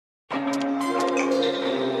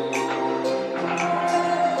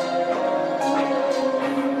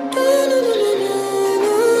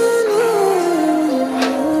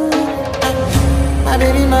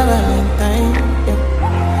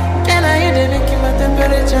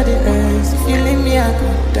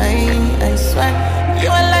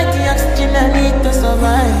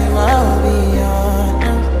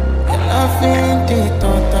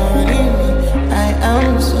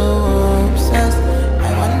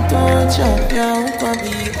chop your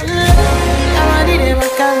body. I did it,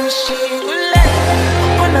 but I wish you would let.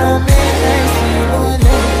 Wanna make I see one.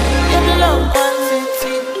 You belong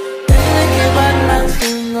quantity. Then make a bad man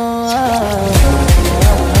sing.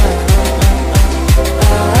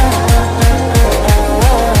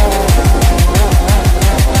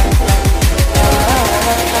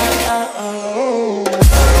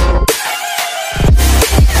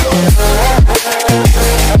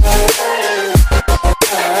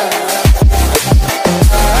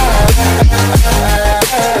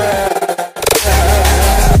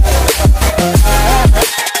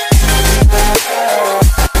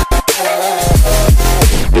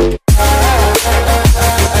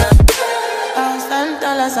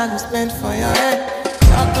 I go spend for your head.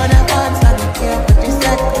 Talk on the ones, I don't care what you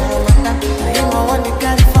said. Now you are one to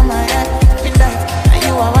carry for my head. Be like, now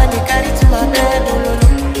you are one to carry to my bed. No, no, no,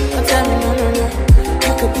 don't tell me no, no, no.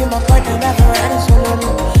 You could be my partner, never ride it solo, no.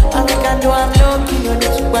 All we can do, I'm low key, you need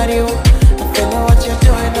to worry, oh. I feel know what you're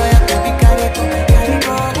doing, oh, yeah, baby, carry go, carry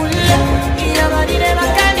go. Your body never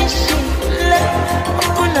carry shit,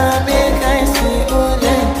 open up, make I see, oh,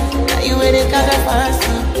 now you with it, cause I fancy.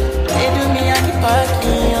 They do me, I keep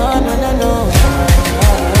parking, oh, no, no, no.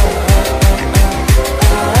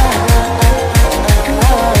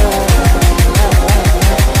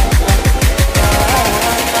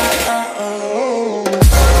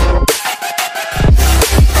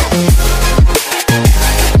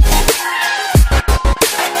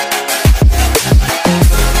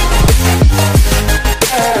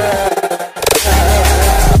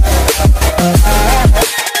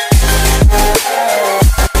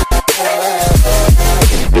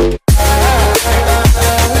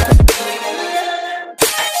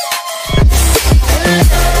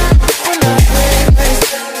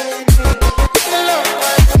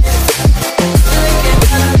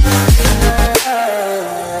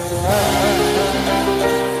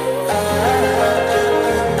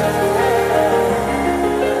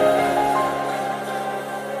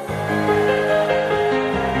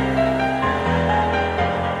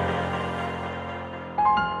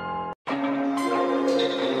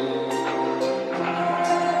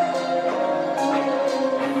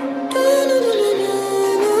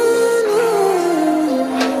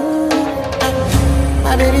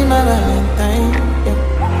 Baby, my Valentine, yeah.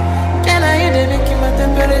 Can I hear the making my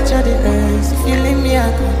temperature the rise? If you leave me,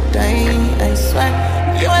 I could die, I swear.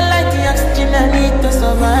 You are like the oxygen I need to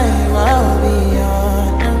survive, I'll be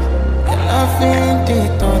honest. Your love ain't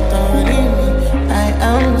it totally me. I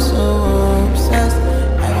am so obsessed.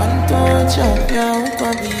 I want to chop your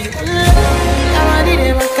body. I did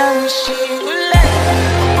it, but I wish you would let.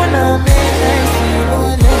 Wanna make I see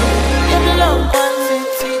one. You belong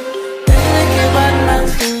quantity. Then make a bad man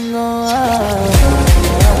sing,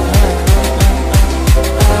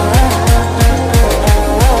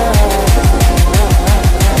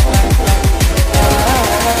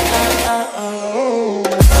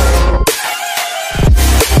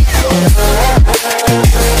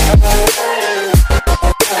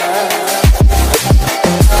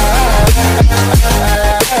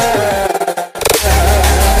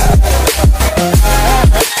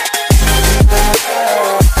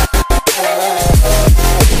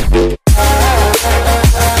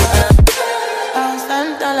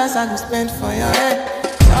 I go spend for your head.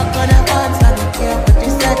 Talk on the ones, I don't care what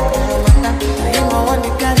you said. Now you are one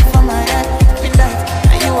to carry for my head. Be like,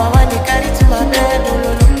 now you are one to carry to my bed. No,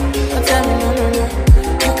 no, no, don't tell me no, no, no.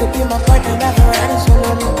 You could be my partner, never ride it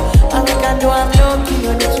solo, no. All we can do, I'm low key,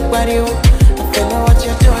 you need to worry, oh. I feel know what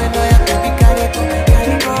you're doing, oh, yeah, baby, carry go,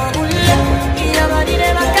 carry go. Your body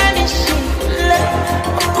never carry shit,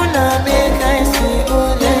 open up, make I see,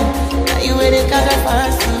 oh, now you with it, cause I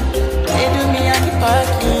fancy. They do me, I keep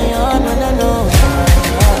parking, oh, no, no, no.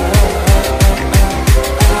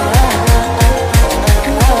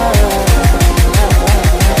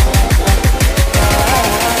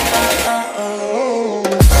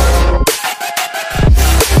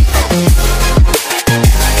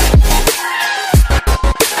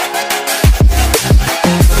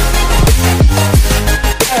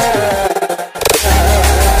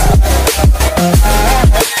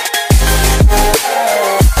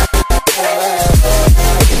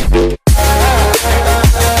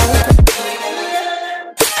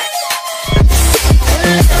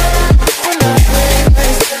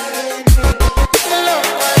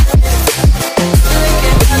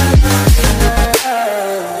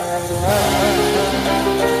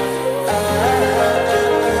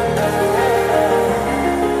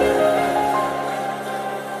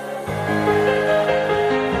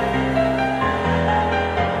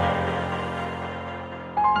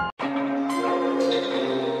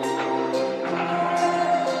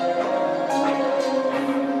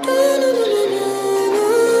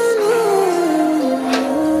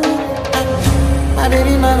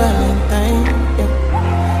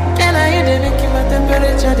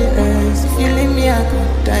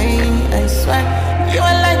 could die, I swear. You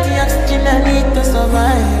are like the oxygen I need to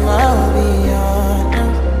survive, I'll be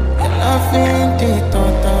honest. Your love ain't it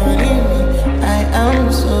totally me. I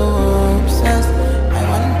am so obsessed. I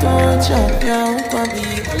want to chop your body.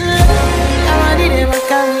 I'm a little bit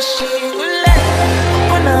carry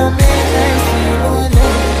wanna make I see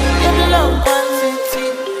you belong quantity.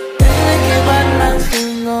 Then make a bad man sing.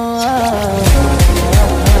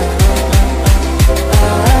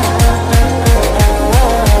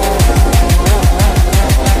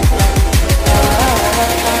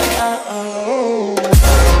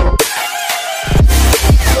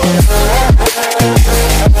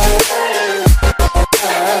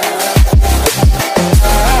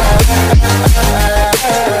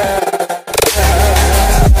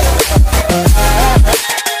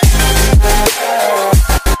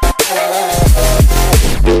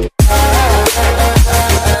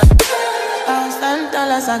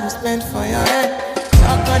 I go spend for your head.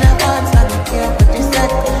 Talk on the ones, I don't care what you said.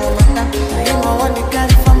 Now you are one to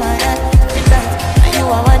carry for my head. Now you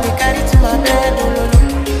are one to carry to my bed. No, no, no,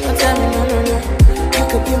 don't tell me no, no, no. You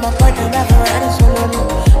could be my partner, never riding solo, no.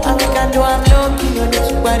 All we can do, I'm low-key, no need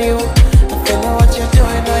to worry, oh. I feel know what you're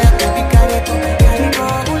doing, no, you could be carry go.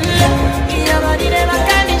 Your body never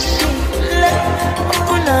can shit.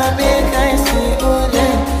 Open make I see, oh,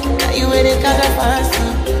 now you wear the color fancy.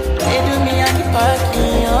 They do me, I keep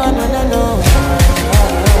parking, oh no, no, no.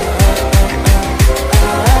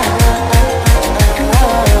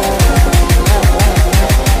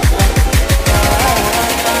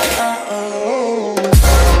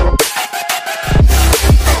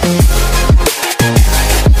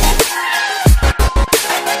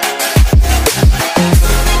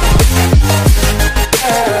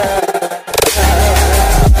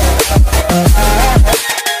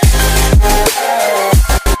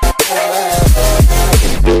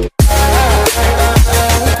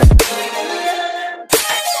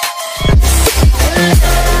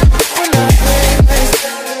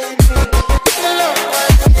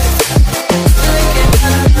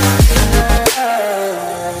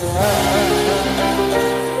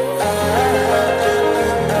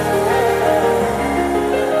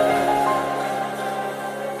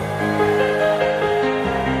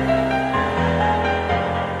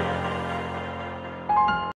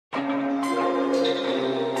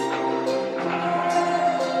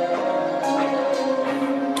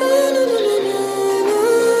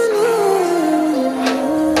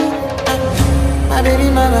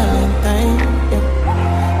 Baby, my Valentine, yeah.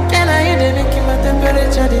 Can I hear the making my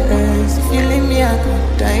temperature the rise? If you leave me, I could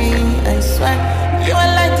die, I swear. You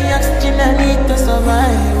are like the oxygen I need to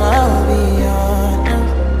survive, I'll be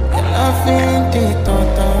honest. Your love ain't it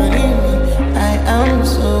totally me. I am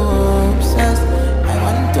so obsessed. I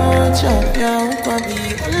want to chop your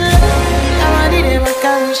body. I'm a little bit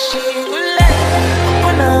carry shit.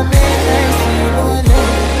 Wanna make I see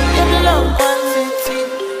you belong quantity.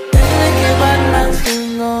 Bad man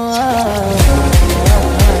sing,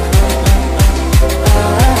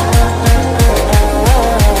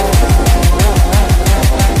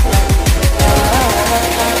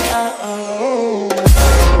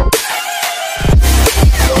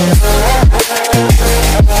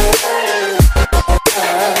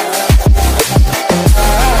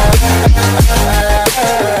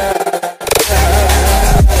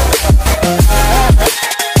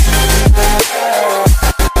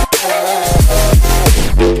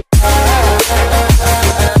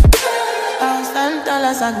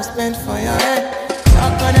 I go spend for your head.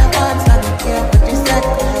 Talk on the ones, I don't care what you said.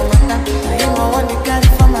 Now you are one to carry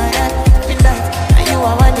for my head. Now you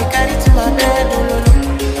are one to carry to my bed. No, no, no,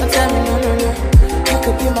 don't tell me no, no, no. You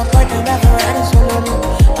could be my partner, never riding solo, no.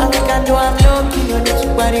 All we can do, I'm low-key, no need to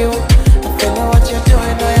worry, oh. I feel know what you're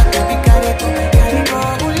doing, no, you could be carry go.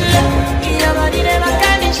 Your body never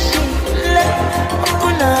can shit.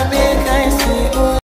 Open up,